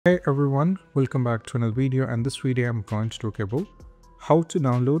Hey everyone, welcome back to another video, and this video I'm going to talk about how to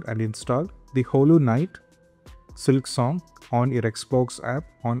download and install the Hollow Knight Silksong on your Xbox app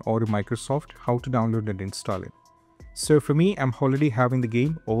or Microsoft, how to download and install it. So for me, I'm already having the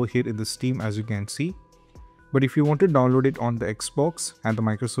game over here in the Steam, as you can see. But if you want to download it on the Xbox and the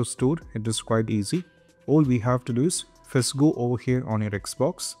Microsoft Store, it is quite easy. All we have to do is first go over here on your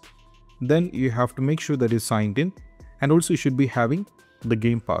Xbox. Then you have to make sure that you're signed in, and also you should be having the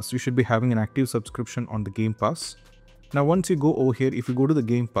Game Pass. You should be having an active subscription on the Game Pass. Now once you go over here, if you go to the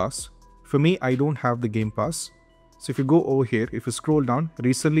Game Pass, for me I don't have the Game Pass. So if you go over here, if you scroll down,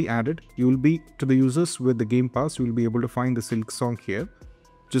 recently added, you will be to the users with the Game Pass, you will be able to find the Silksong here.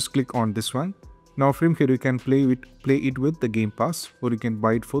 Just click on this one. Now from here you can play it with the Game Pass, or you can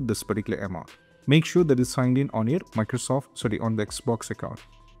buy it for this particular amount. Make sure that is signed in on your on the Xbox account.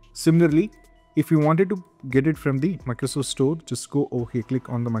 Similarly, if you wanted to get it from the Microsoft Store, just go over here, click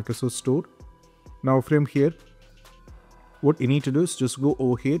on the Microsoft Store. Now from here, what you need to do is just go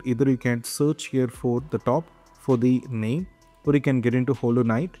over here. Either you can search here for the top for the name, or you can get into Hollow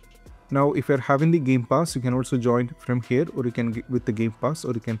Knight. Now if you're having the Game Pass, you can also join from here, or you can get with the Game Pass,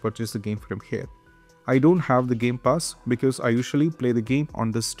 or you can purchase the game from here. I don't have the Game Pass because I usually play the game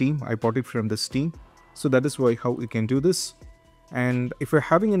on the Steam. I bought it from the Steam. So that is why how you can do this. And if you're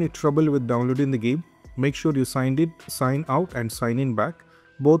having any trouble with downloading the game, make sure you sign out and sign in back,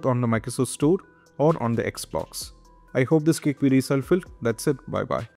 both on the Microsoft Store or on the Xbox. I hope this quick video is helpful. That's it. Bye bye.